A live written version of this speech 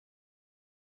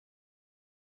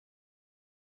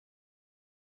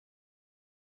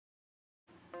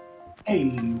Hey,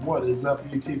 what is up,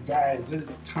 YouTube guys?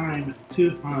 It's time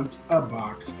to hunt a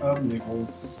box of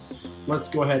nickels. Let's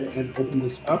go ahead and open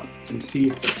this up and see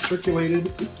if it's circulated.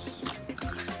 Oops.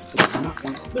 Not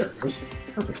one. There it goes.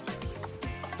 Perfect.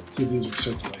 Let's see if these are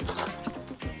circulated.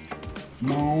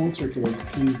 No, circulated.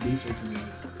 Please be circulated.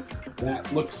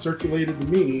 That looks circulated to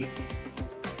me.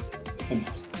 And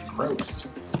it's gross.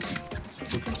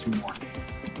 Let's look at some more.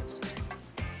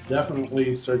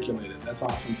 Definitely circulated. That's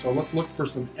awesome. So let's look for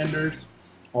some enders.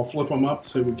 I'll flip them up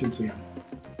so we can see them.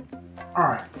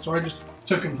 Alright, so I just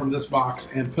took them from this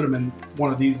box and put them in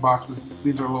one of these boxes.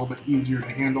 These are a little bit easier to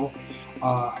handle.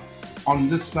 On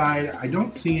this side, I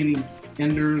don't see any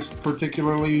enders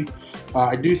particularly.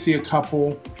 I do see a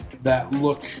couple that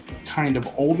look kind of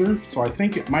older, so I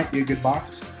think it might be a good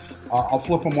box. I'll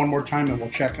flip them one more time and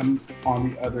we'll check them on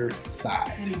the other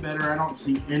side. Any better, I don't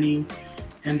see any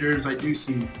enders. I do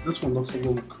see this one looks a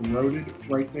little corroded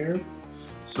right there.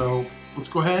 So let's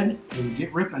go ahead and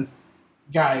get ripping.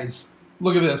 Guys,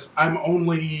 look at this. I'm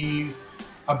only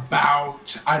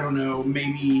about, I don't know,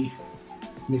 maybe,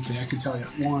 let me see, I can tell you,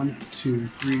 1, 2,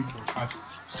 3, 4, 5,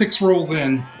 6 rolls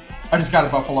in. I just got a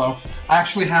buffalo. I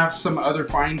actually have some other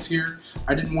finds here.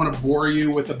 I didn't want to bore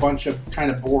you with a bunch of kind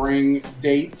of boring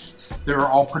dates. They're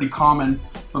all pretty common,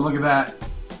 but look at that.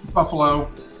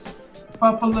 Buffalo.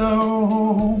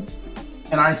 Buffalo.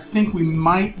 And I think we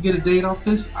might get a date off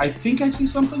this. I think I see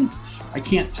something. I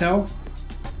can't tell.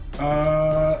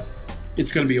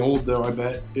 It's gonna be old though, I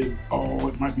bet. It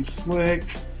might be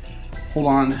slick. Hold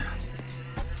on.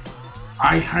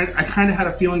 I kind of had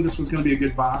a feeling this was gonna be a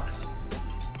good box.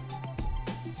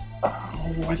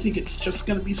 Oh, I think it's just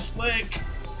gonna be slick.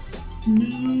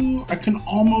 No, I can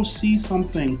almost see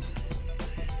something.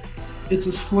 It's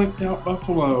a slicked out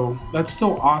buffalo. That's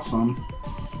still awesome.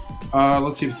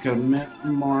 Let's see if it's got a mint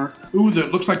mark. Ooh,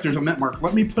 that looks like there's a mint mark.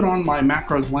 Let me put on my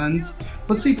macros lens.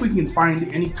 Let's see if we can find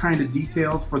any kind of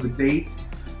details for the date.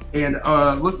 And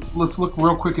let's look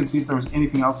real quick and see if there was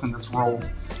anything else in this roll.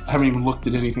 I haven't even looked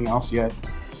at anything else yet.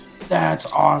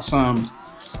 That's awesome.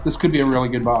 This could be a really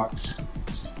good box.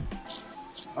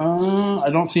 I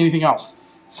don't see anything else.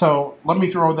 So let me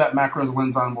throw that macros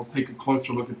lens on and we'll take a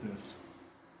closer look at this.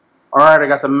 Alright, I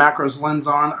got the macros lens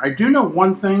on. I do know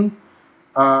one thing.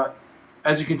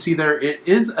 As you can see there, it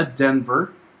is a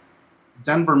Denver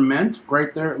mint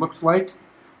right there, it looks like.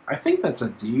 I think that's a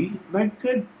D. That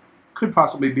could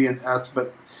possibly be an S,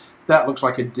 but that looks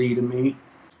like a D to me.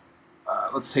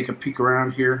 Let's take a peek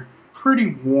around here. Pretty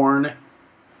worn.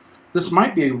 This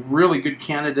might be a really good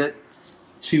candidate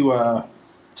to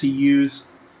use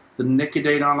the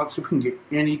Nicodate on. Let's see if we can get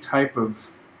any type of...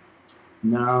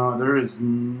 No, there is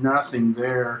nothing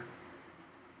there.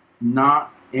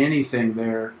 Not anything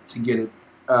there to get it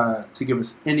to give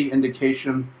us any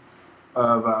indication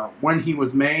of when he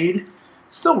was made.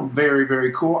 Still very,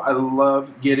 very cool. I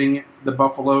love getting the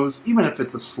buffaloes, even if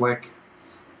it's a slick.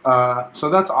 So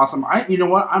that's awesome. You know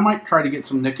what? I might try to get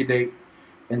some Nicodate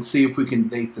and see if we can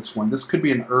date this one. This could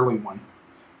be an early one.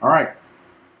 All right.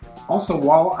 Also,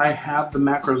 while I have the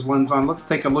macros lens on, let's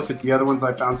take a look at the other ones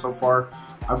I found so far.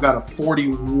 I've got a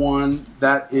 41.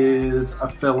 That is a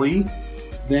filly.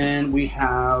 Then we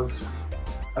have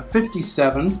a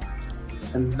 57,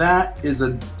 and that is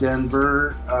a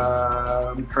Denver.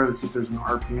 I'm trying to see if there's an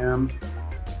RPM.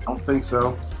 I don't think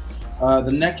so.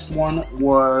 The next one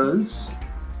was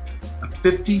a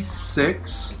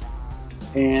 56,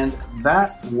 and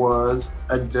that was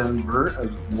a Denver as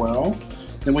well.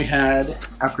 Then we had,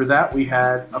 after that, we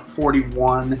had a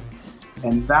 41,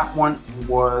 and that one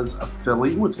was a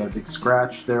filly. Ooh, it's got a big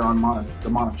scratch there on the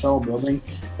Monticello building.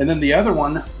 And then the other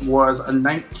one was a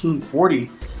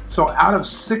 1940. So out of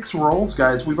 6 rolls,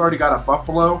 guys, we've already got a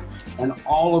buffalo and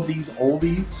all of these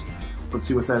oldies. Let's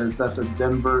see what that is. That's a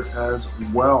Denver as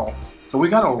well. So we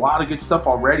got a lot of good stuff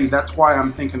already. That's why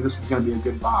I'm thinking this is going to be a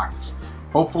good box.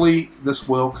 Hopefully this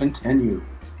will continue.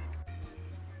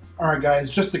 Alright guys,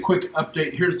 just a quick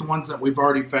update. Here's the ones that we've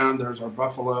already found. There's our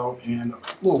buffalo and a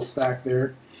little stack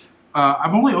there.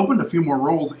 I've only opened a few more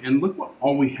rolls and look what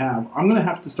all we have. I'm going to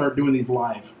have to start doing these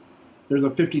live. There's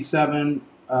a 57,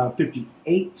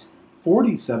 58,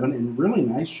 47 in really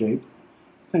nice shape.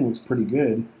 That thing looks pretty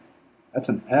good. That's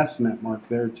an S mint mark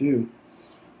there too.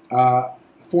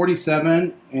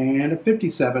 47 and a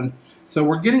 57. So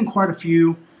we're getting quite a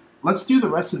few. Let's do the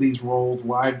rest of these rolls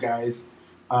live, guys.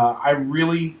 I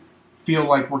really feel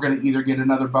like we're going to either get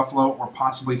another buffalo or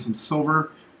possibly some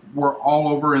silver. We're all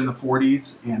over in the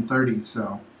 40s and 30s,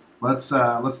 so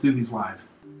let's do these live.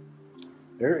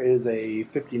 There is a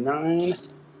 59.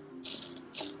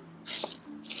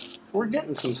 So we're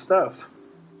getting some stuff.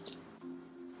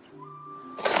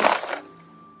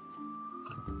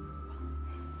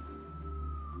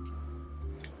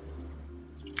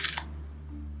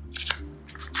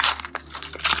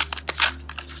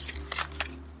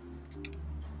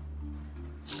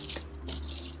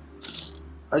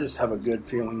 I just have a good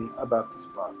feeling about this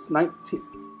box. Is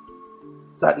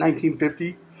that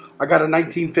 1950? I got a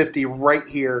 1950 right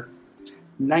here.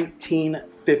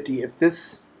 1950. If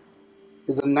this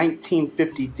is a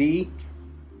 1950D,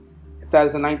 if that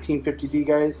is a 1950D,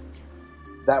 guys,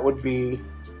 that would be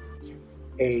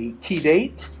a key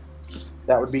date.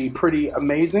 That would be pretty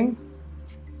amazing.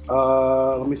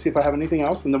 Let me see if I have anything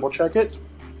else, and then we'll check it.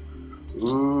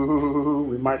 Ooh,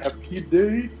 we might have a key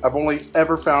date. I've only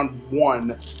ever found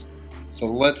one. So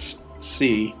let's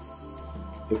see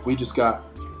if we just got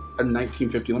a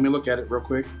 1950. Let me look at it real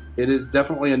quick. It is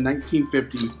definitely a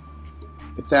 1950.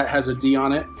 If that has a D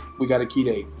on it, we got a key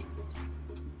date.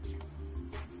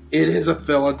 It is a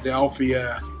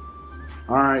Philadelphia.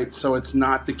 All right, so it's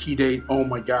not the key date. Oh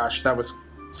my gosh, that was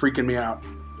freaking me out.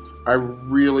 I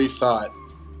really thought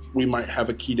we might have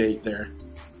a key date there.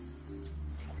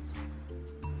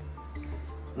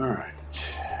 All right.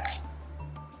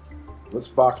 This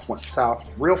box went south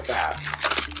real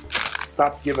fast.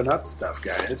 Stop giving up stuff,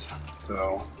 guys.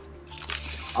 So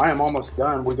I am almost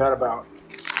done. We got about,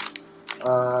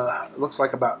 it looks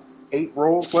like about 8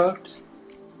 rolls left.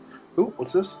 Ooh,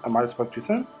 what's this? I might have spoke too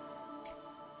soon.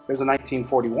 There's a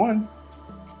 1941.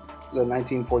 There's a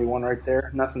 1941 right there.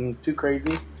 Nothing too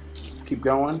crazy. Let's keep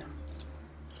going.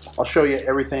 I'll show you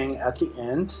everything at the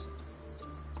end.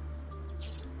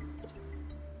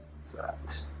 What's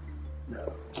that?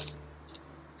 No.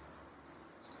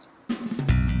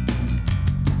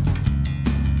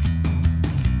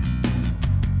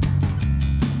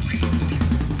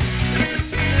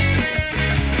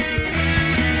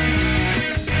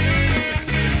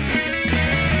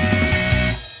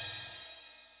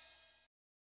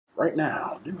 Right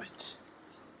now, do it.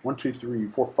 1, 2, 3,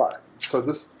 4, 5. So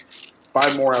this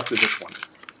 5 more after this one.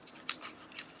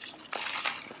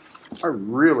 I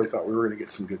really thought we were going to get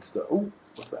some good stuff. Oh,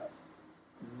 what's that?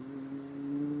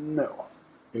 No.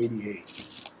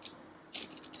 88.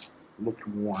 Looked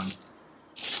 1.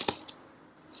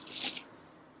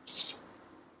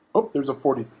 Oh, there's a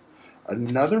 40.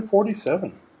 Another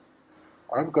 47.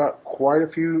 I've got quite a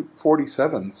few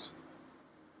 47s.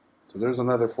 So there's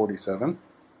another 47.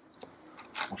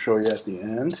 I'll show you at the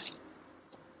end.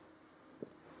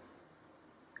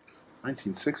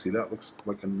 1960, that looks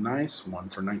like a nice one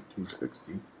for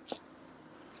 1960.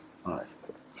 All right.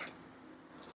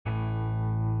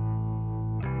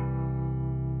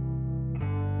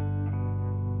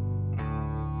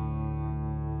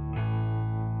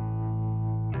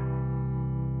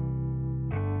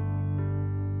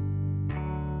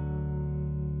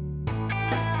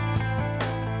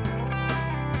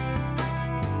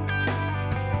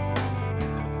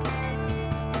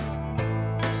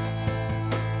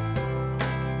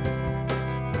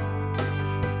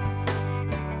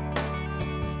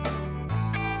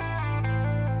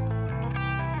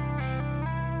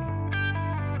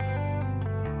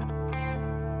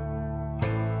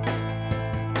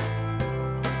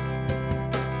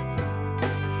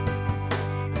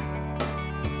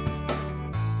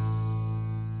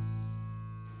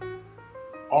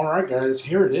 Alright guys,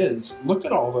 here it is. Look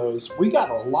at all those. We got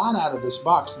a lot out of this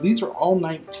box. These are all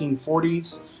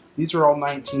 1940s. These are all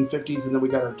 1950s, and then we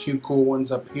got our 2 cool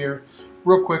ones up here.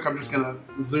 Real quick, I'm just going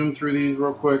to zoom through these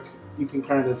real quick. You can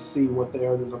kind of see what they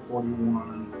are. There's a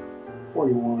 41,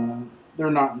 41.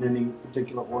 They're not in any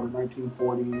particular order.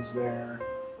 1940s there.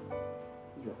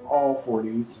 These are all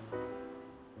 40s.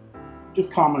 Just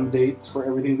common dates for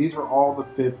everything. These are all the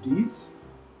 50s.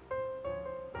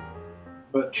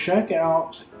 But check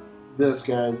out this,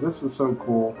 guys. This is so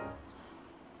cool.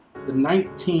 The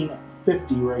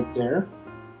 1950 right there.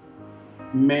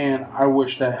 Man, I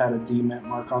wish that had a D mint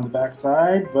mark on the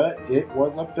backside, but it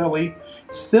was a Philly.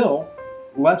 Still,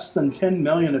 less than 10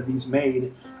 million of these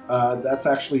made. That's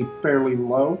actually fairly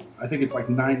low. I think it's like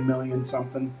 9 million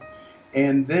something.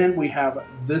 And then we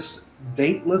have this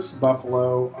dateless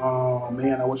Buffalo. Oh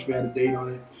man, I wish we had a date on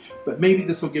it. But maybe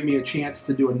this will give me a chance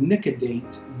to do a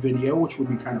nick-a-date video, which would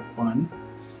be kind of fun.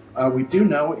 We do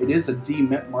know it is a D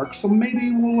mint mark, so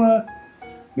maybe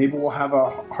we'll have a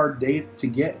hard date to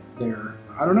get there.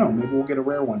 I don't know. Maybe we'll get a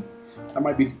rare one. That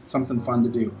might be something fun to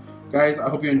do. Guys, I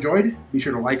hope you enjoyed. Be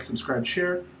sure to like, subscribe,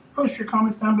 share. Post your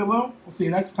comments down below. We'll see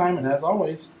you next time, and as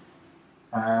always,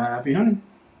 happy hunting.